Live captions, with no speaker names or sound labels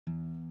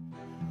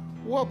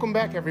Welcome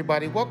back,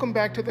 everybody. Welcome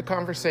back to the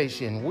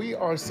conversation. We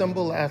are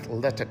Symbol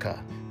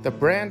Athletica, the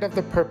brand of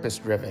the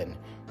purpose-driven.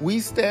 We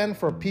stand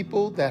for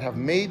people that have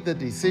made the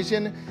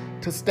decision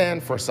to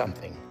stand for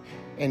something.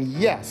 And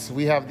yes,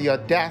 we have the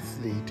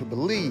audacity to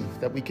believe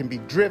that we can be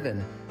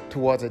driven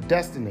towards a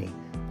destiny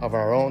of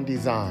our own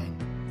design.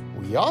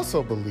 We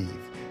also believe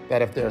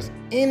that if there's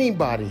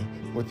anybody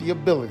with the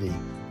ability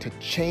to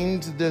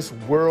change this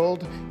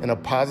world in a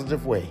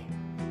positive way,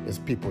 it's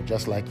people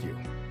just like you.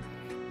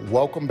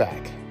 Welcome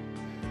back.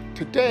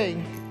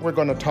 Today, we're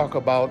going to talk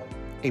about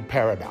a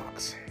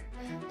paradox.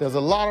 There's a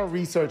lot of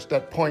research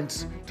that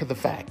points to the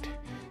fact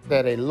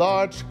that a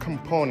large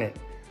component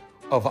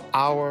of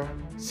our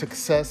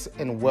success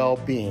and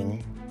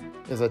well-being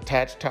is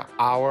attached to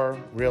our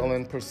real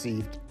and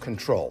perceived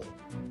control.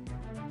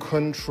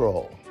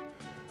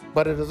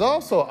 But it is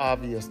also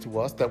obvious to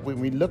us that when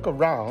we look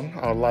around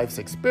our life's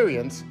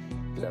experience,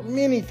 there are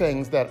many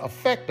things that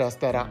affect us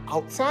that are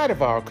outside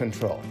of our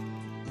control.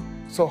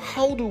 So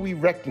how do we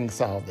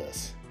reconcile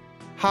this?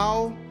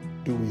 How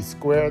do we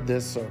square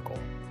this circle?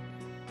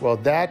 Well,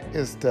 that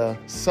is the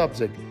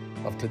subject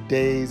of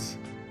today's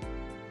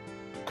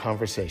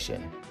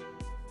conversation.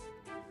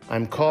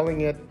 I'm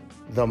calling it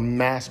the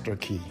master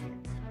key,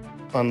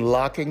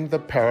 unlocking the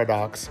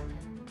paradox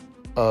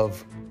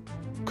of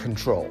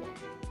control.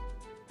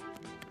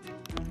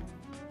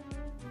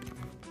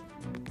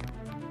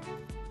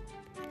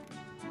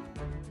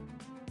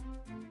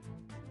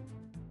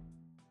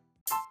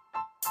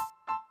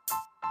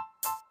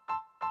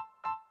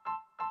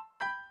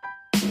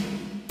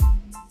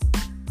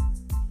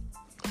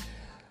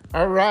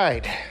 All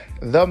right,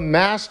 the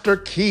master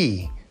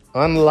key,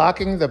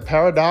 unlocking the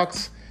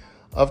paradox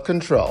of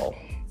control.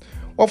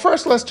 Well,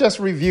 first, let's just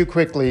review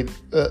quickly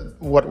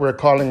what we're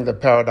calling the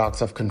paradox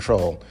of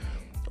control.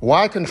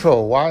 Why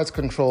control? Why is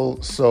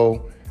control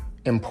so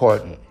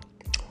important?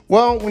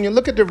 Well, when you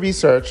look at the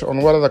research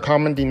on what are the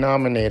common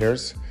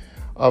denominators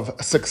of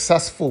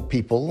successful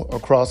people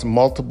across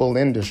multiple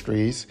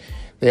industries,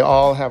 they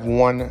all have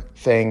one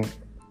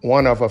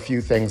of a few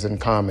things in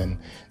common.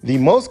 The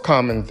most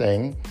common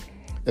thing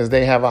is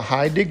they have a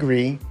high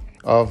degree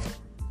of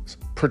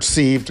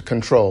perceived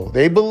control.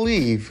 They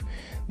believe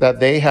that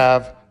they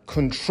have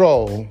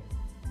control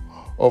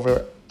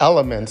over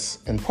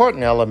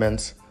important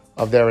elements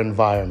of their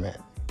environment.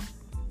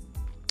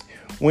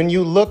 When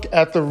you look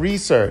at the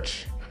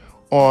research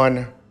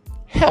on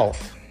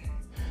health,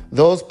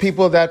 those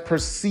people that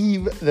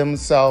perceive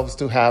themselves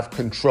to have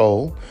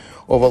control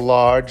over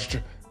large,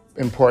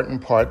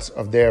 important parts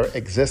of their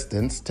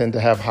existence tend to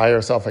have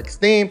higher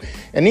self-esteem,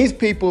 and these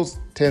people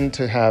tend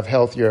to have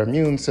healthier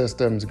immune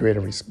systems,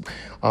 greater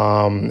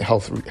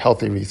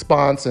healthy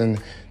response, and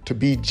to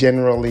be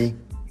generally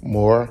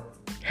more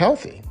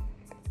healthy.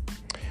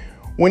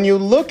 When you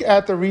look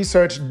at the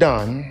research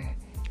done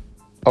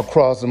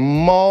across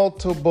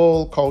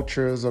multiple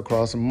cultures,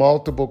 across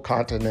multiple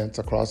continents,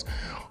 across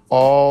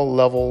all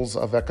levels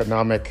of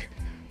economic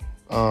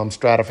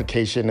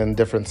stratification in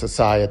different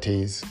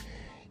societies,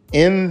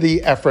 in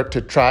the effort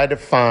to try to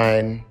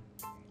find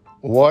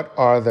what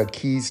are the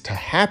keys to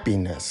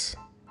happiness.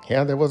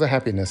 Yeah, there was a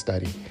happiness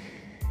study.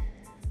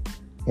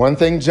 One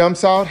thing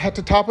jumps out at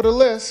the top of the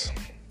list.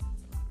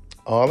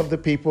 All of the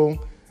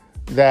people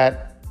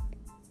that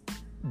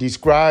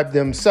self-described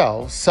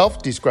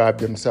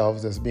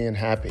themselves as being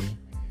happy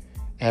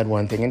had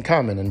one thing in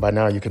common, and by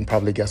now you can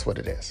probably guess what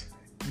it is.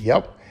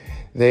 Yep,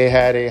 they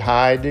had a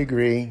high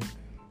degree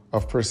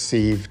of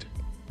perceived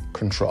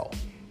control.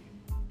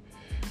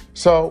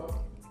 So,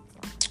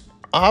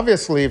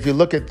 obviously, if you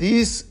look at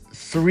these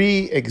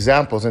three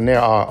examples, and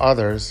there are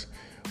others,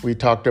 we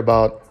talked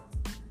about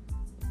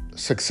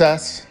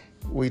success,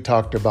 we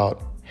talked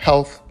about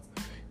health,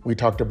 we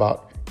talked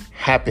about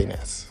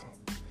happiness.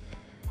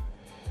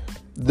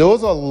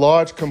 Those are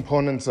large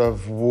components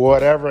of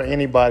whatever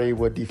anybody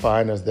would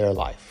define as their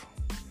life.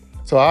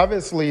 So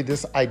obviously,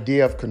 this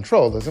idea of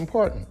control is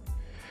important.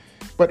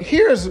 But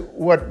here's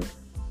what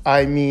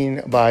I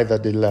mean by the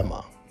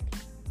dilemma.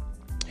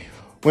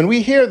 When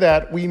we hear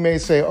that, we may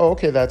say, oh,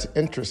 okay, that's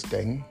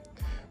interesting.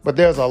 But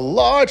there's a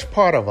large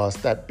part of us,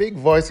 that big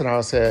voice in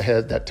our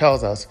head that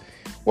tells us,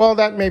 well,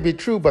 that may be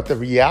true, but the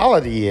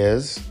reality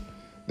is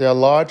there are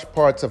large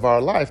parts of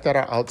our life that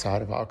are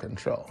outside of our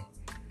control.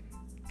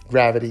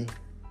 Gravity,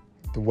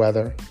 the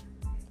weather,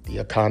 the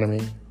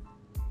economy,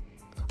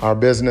 our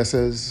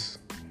businesses,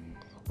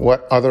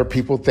 what other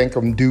people think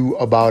and do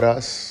about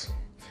us,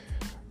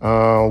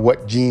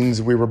 what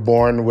genes we were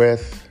born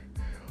with,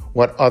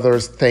 what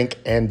others think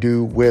and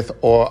do with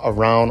or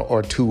around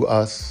or to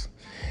us,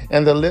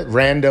 and the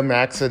random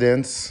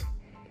accidents,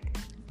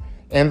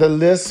 and the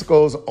list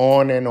goes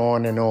on and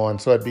on and on.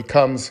 So it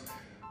becomes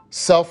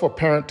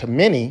self-apparent to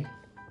many,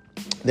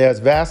 there's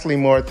vastly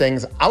more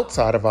things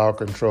outside of our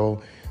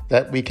control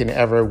that we can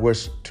ever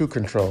wish to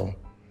control.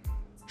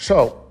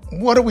 So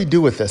what do we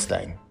do with this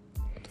thing?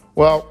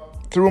 Well,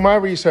 through my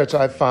research,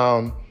 I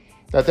found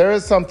that there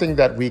is something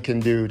that we can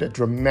do to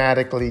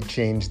dramatically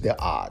change the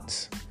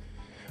odds.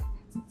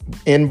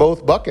 in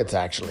both buckets,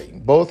 actually,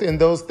 both in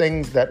those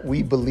things that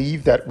we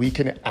believe that we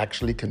can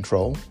actually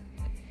control,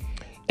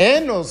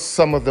 and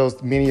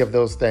many of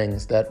those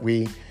things that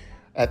we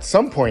at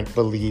some point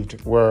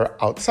believed were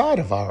outside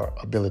of our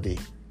ability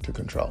to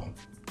control.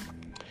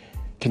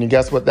 Can you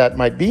guess what that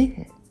might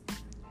be?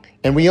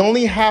 And we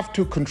only have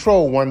to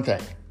control one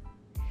thing.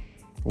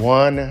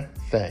 One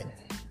thing.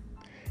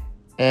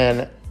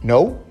 And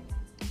no,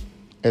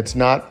 it's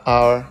not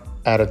our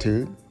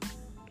attitude.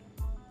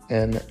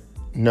 And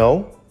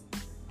no,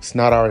 it's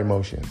not our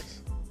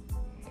emotions.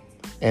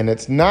 And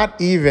it's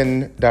not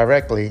even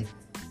directly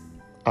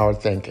our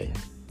thinking.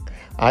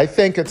 I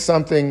think it's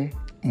something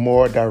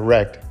more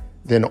direct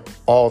than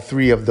all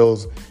three of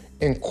those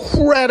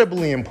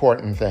incredibly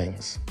important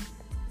things.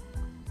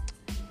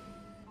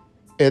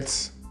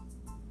 It's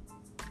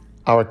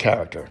our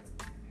character.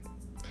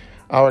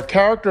 Our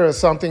character is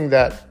something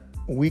that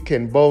we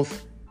can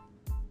both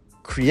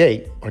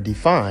create or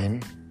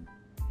define,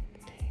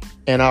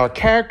 and our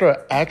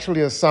character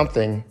actually is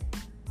something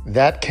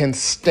that can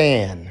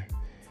stand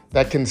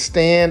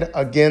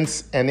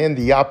against and in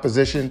the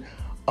opposition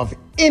of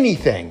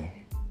anything,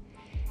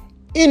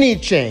 any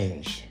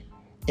change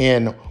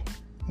in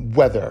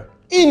weather,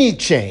 any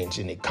change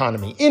in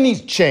economy, any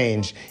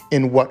change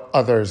in what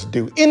others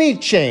do, any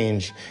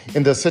change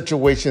in the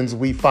situations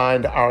we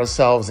find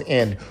ourselves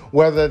in,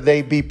 whether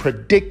they be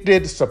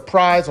predicted,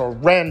 surprise, or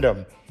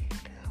random.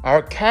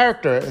 Our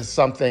character is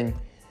something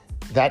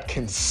that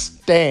can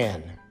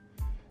stand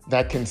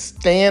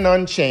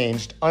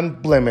unchanged,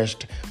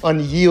 unblemished,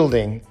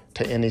 unyielding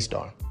to any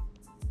storm.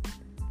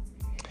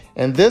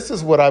 And this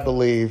is what I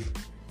believe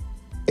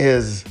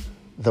is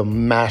the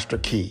master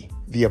key,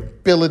 the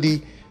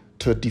ability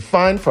to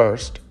define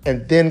first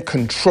and then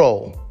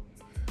control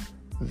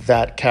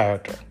that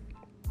character.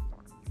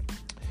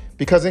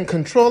 Because in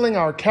controlling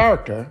our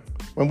character,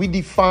 when we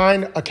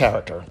define a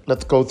character,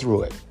 let's go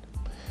through it.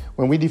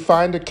 When we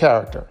define a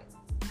character,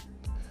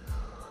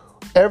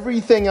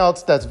 everything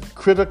else that's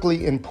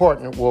critically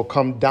important will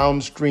come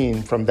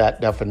downstream from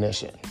that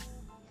definition.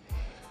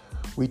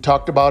 We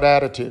talked about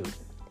attitude.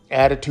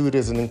 Attitude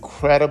is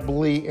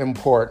incredibly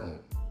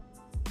important.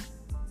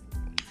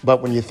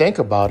 But when you think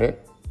about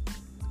it,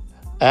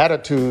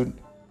 attitude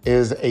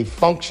is a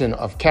function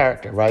of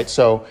character, right?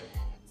 So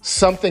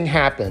something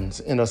happens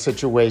in a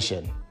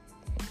situation.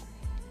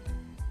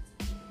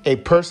 A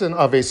person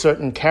of a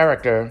certain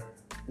character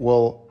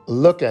will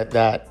look at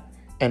that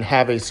and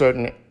have a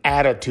certain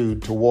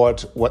attitude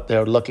towards what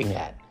they're looking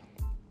at.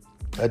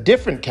 A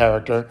different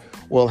character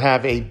will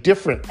have a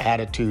different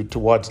attitude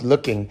towards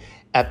looking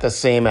at the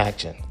same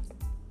action.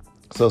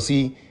 So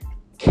see,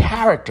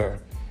 character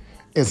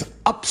is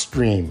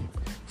upstream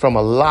from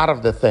a lot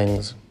of the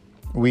things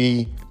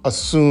we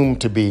assume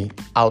to be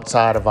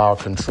outside of our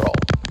control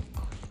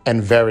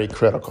and very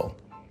critical.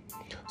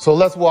 So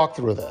let's walk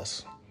through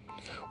this.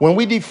 When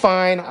we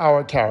define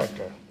our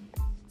character,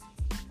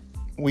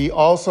 we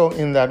also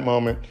in that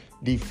moment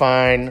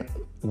define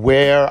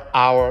where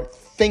our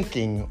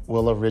thinking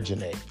will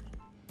originate.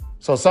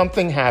 So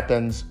something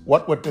happens,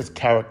 what would this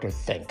character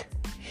think?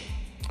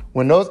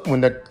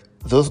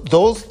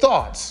 Those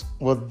thoughts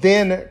will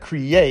then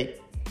create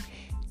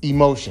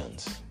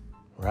emotions,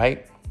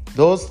 right?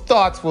 Those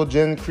thoughts will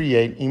then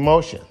create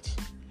emotions.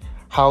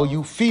 How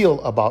you feel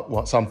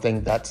about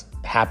something that's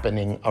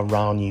happening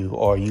around you,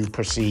 or you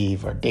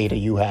perceive, or data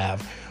you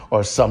have,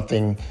 or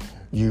something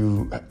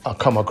you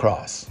come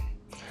across.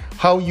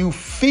 How you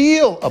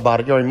feel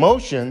about it, your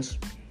emotions,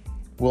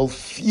 will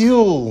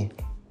fuel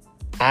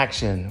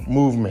action,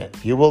 movement.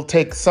 You will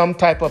take some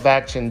type of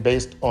action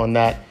based on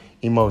that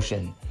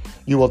emotion.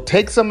 You will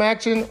take some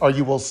action, or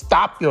you will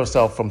stop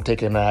yourself from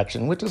taking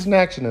action, which is an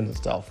action in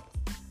itself.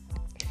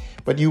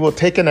 But you will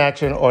take an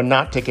action or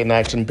not take an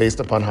action based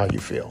upon how you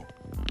feel.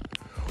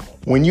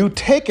 When you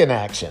take an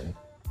action,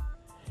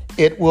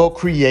 it will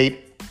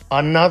create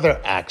another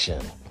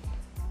action.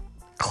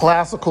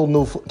 Classical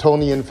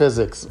Newtonian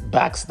physics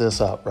backs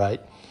this up,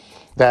 right?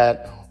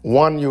 That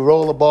one, you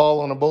roll a ball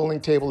on a bowling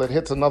table, it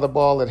hits another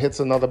ball, it hits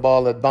another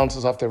ball, it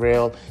bounces off the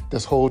rail.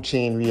 This whole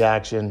chain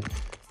reaction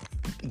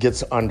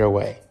gets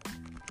underway.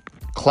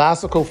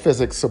 Classical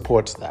physics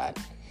supports that.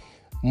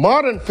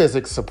 Modern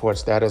physics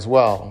supports that as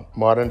well.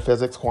 Modern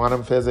physics,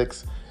 quantum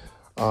physics,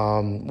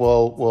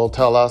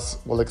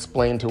 will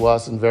explain to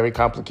us in very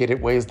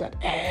complicated ways that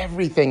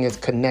everything is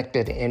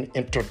connected and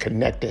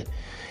interconnected,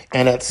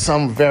 and at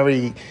some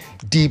very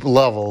deep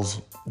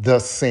levels, the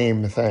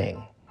same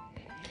thing.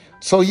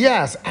 So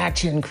yes,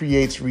 action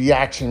creates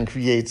reaction,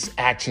 creates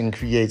action,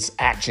 creates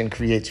action,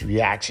 creates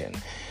reaction.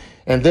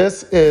 And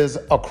this is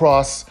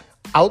across,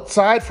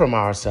 outside from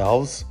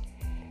ourselves,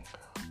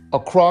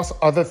 across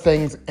other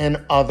things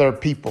and other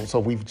people. So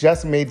we've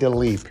just made the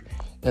leap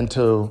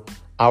into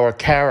our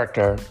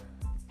character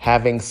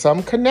having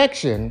some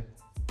connection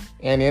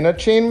and in a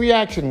chain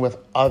reaction with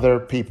other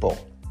people.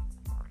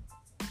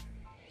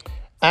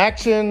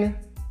 Action,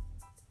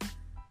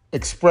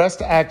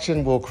 expressed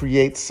action, will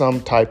create some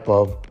type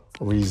of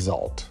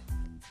result.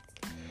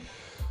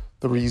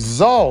 The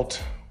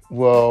result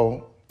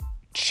will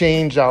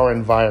change our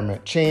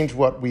environment, change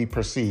what we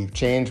perceive,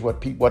 change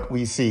what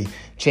we see,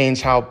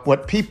 change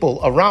what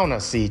people around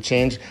us see,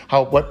 change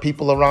what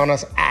people around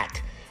us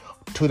act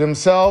to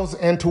themselves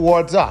and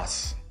towards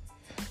us.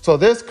 So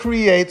this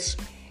creates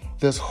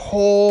this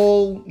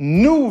whole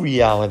new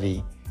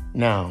reality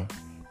now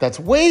that's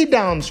way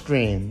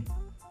downstream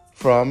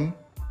from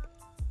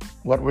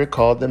what we're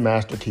called the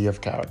master key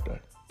of character.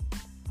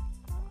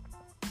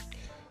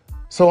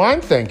 So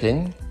I'm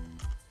thinking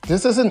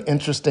this is an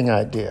interesting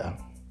idea.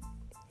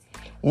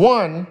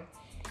 One,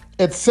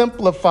 it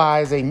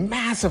simplifies a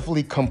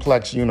massively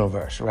complex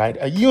universe, right?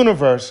 A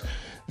universe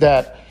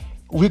that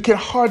we can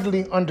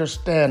hardly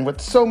understand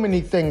with so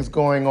many things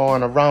going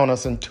on around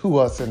us and to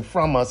us and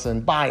from us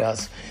and by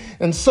us,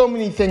 and so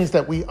many things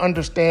that we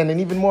understand and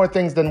even more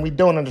things than we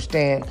don't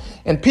understand,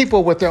 and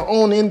people with their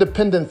own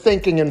independent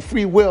thinking and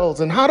free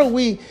wills. And how do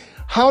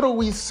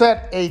we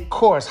set a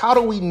course? How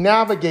do we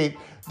navigate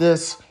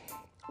this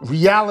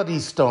reality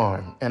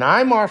storm? And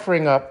I'm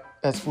offering up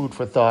as food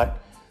for thought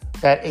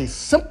that a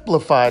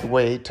simplified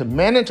way to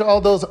manage all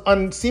those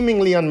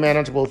seemingly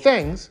unmanageable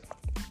things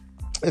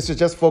is to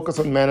just focus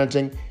on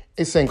managing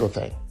a single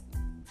thing.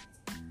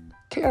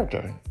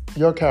 Character,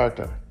 your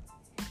character.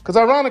 Because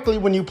ironically,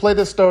 when you play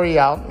this story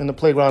out in the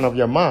playground of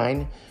your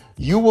mind,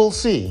 you will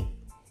see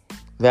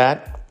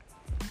that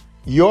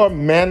your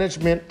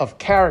management of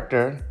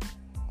character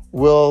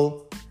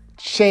will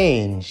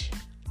change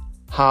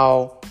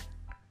how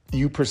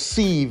you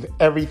perceive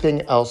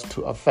everything else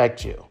to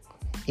affect you,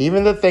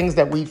 even the things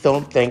that we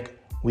don't think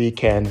we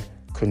can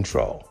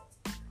control.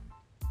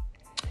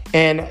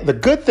 And the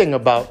good thing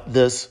about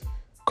this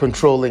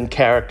controlling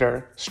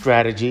character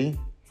strategy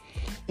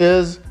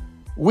is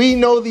we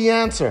know the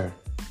answer.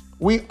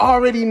 We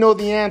already know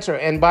the answer.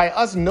 And by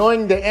us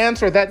knowing the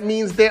answer, that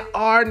means there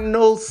are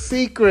no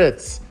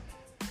secrets.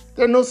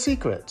 There are no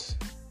secrets.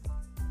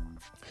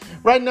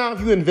 Right now,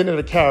 if you invented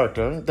a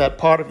character,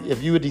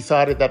 if you had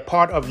decided that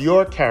part of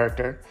your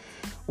character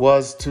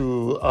was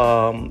to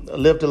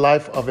live the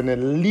life of an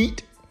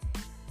elite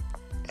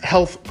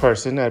health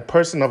person, a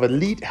person of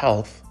elite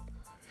health,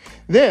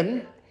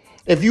 then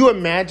if you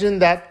imagine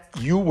that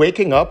you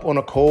waking up on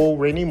a cold,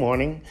 rainy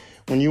morning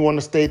when you want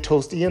to stay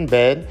toasty in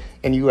bed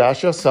and you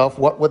ask yourself,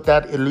 what would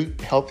that elite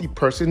healthy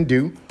person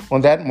do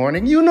on that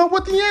morning? You know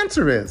what the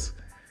answer is.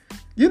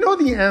 You know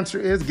the answer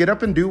is get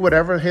up and do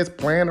whatever his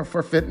plan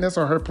for fitness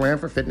or her plan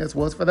for fitness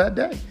was for that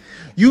day.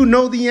 You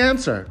know the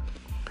answer.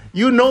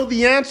 You know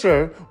the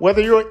answer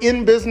whether you're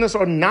in business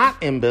or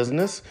not in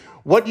business,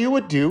 what you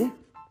would do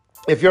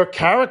if your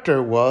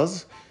character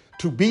was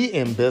to be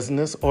in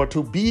business or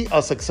to be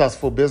a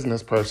successful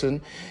business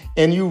person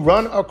and you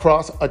run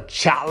across a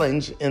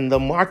challenge in the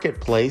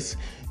marketplace.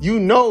 You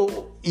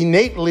know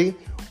innately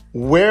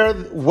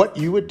what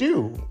you would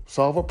do.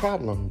 Solve a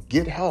problem,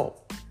 get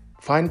help,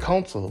 find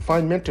counsel,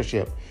 find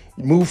mentorship,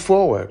 move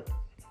forward,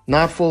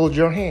 not fold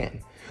your hand.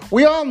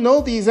 We all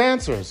know these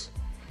answers.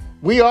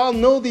 We all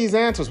know these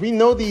answers. We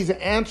know these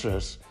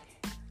answers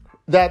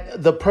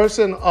that the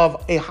person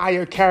of a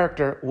higher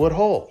character would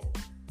hold.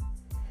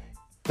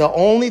 The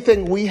only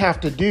thing we have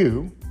to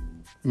do,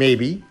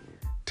 maybe,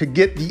 to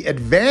get the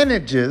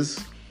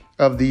advantages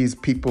of these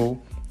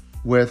people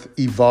with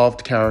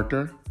evolved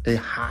character, a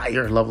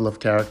higher level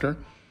of character,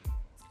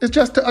 is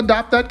just to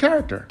adopt that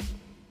character,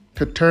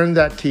 to turn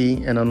that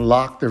key and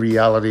unlock the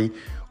reality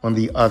on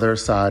the other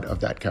side of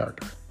that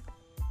character.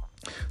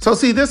 So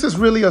see, this is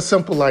really a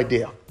simple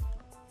idea.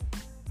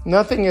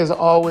 Nothing is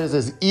always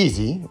as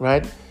easy,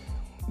 right?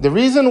 The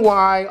reason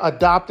why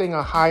adopting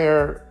a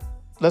higher,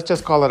 let's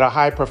just call it a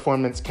high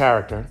performance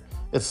character,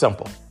 is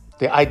simple.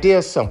 The idea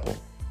is simple,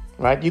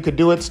 right? You could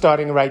do it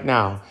starting right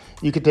now.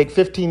 You could take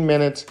 15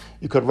 minutes.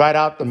 You could write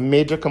out the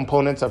major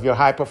components of your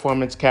high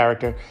performance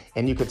character,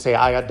 and you could say,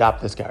 I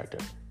adopt this character.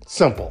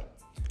 Simple.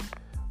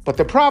 But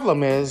the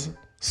problem is,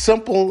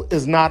 simple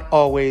is not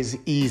always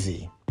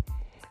easy.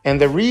 And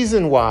the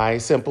reason why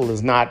simple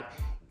is not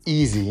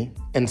easy,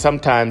 and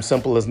sometimes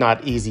simple is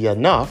not easy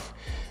enough,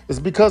 is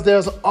because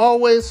there's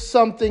always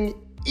something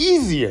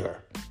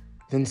easier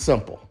than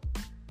simple.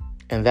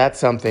 And that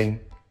something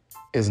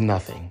is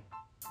nothing.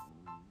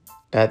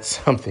 That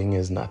something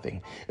is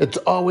nothing. It's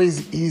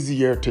always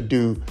easier to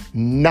do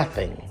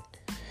nothing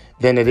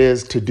than it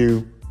is to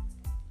do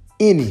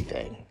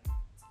anything.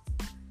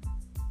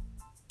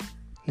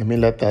 Let me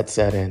let that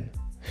set in.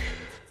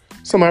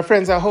 So my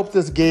friends, I hope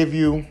this gave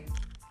you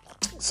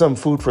some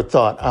food for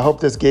thought. I hope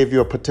this gave you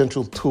a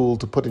potential tool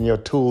to put in your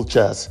tool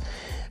chest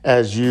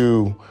as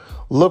you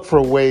look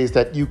for ways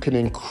that you can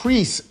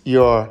increase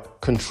your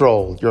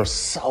control, your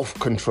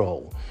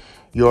self-control,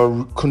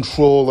 your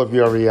control of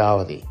your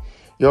reality,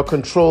 your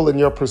control in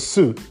your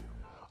pursuit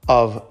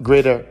of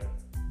greater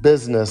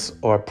business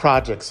or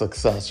project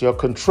success, your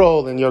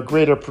control in your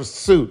greater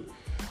pursuit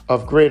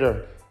of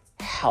greater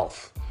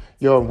health,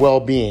 your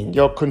well-being,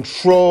 your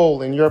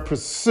control in your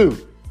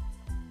pursuit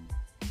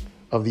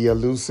of the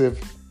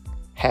elusive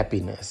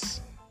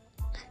happiness.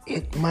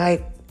 It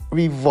might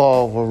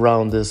revolve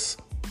around this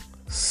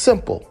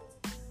simple,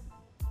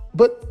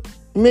 but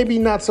maybe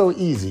not so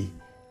easy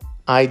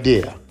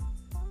idea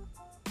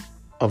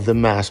of the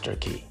master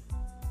key.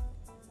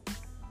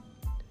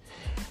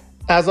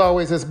 As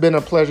always, it's been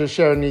a pleasure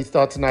sharing these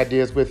thoughts and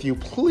ideas with you.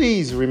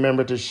 Please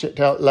remember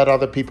to let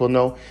other people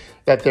know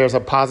that there's a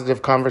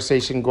positive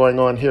conversation going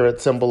on here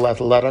at Symbol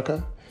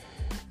Athletica.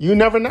 You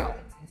never know.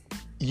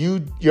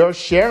 You're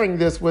sharing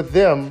this with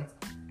them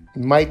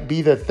might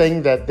be the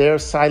thing that they're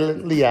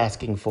silently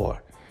asking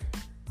for.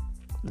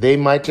 They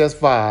might just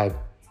vibe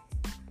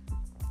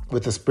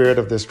with the spirit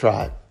of this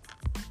tribe.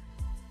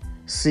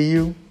 See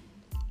you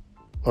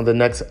on the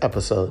next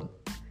episode.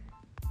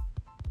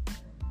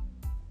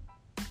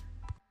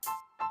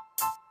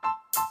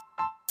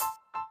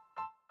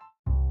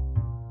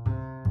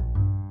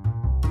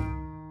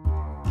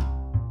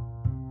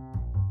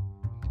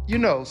 You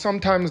know,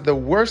 sometimes the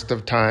worst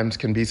of times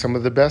can be some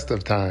of the best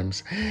of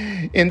times.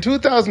 In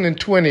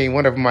 2020,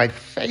 one of my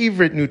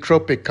favorite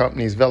nootropic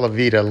companies,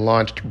 Velavita,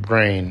 launched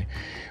Brain,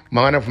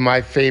 one of my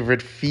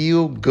favorite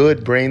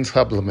feel-good brain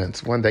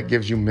supplements, one that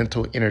gives you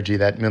mental energy,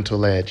 that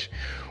mental edge.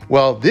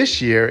 Well,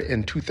 this year,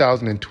 in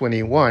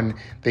 2021,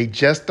 they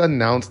just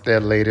announced their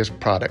latest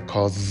product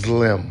called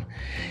Slim.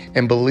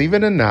 And believe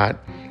it or not,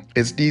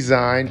 it's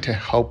designed to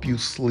help you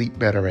sleep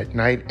better at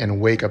night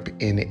and wake up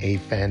in a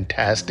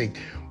fantastic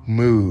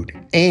mood.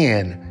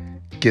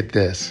 And get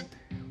this,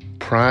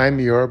 prime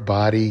your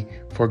body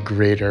for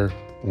greater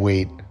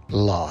weight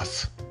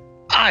loss.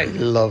 I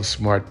love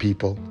smart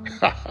people.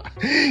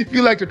 If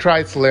you like to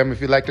try Slim, if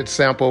you like to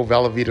sample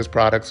Velavita's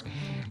products,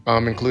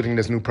 including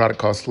this new product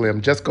called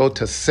Slim, just go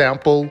to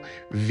samplev.com,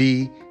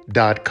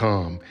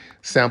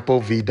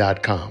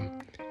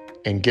 samplev.com,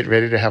 and get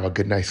ready to have a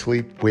good night's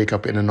sleep, wake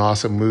up in an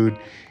awesome mood,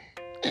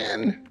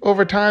 and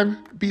over time,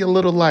 be a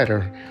little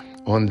lighter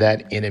on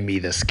that enemy,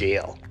 the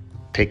scale.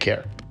 Take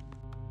care.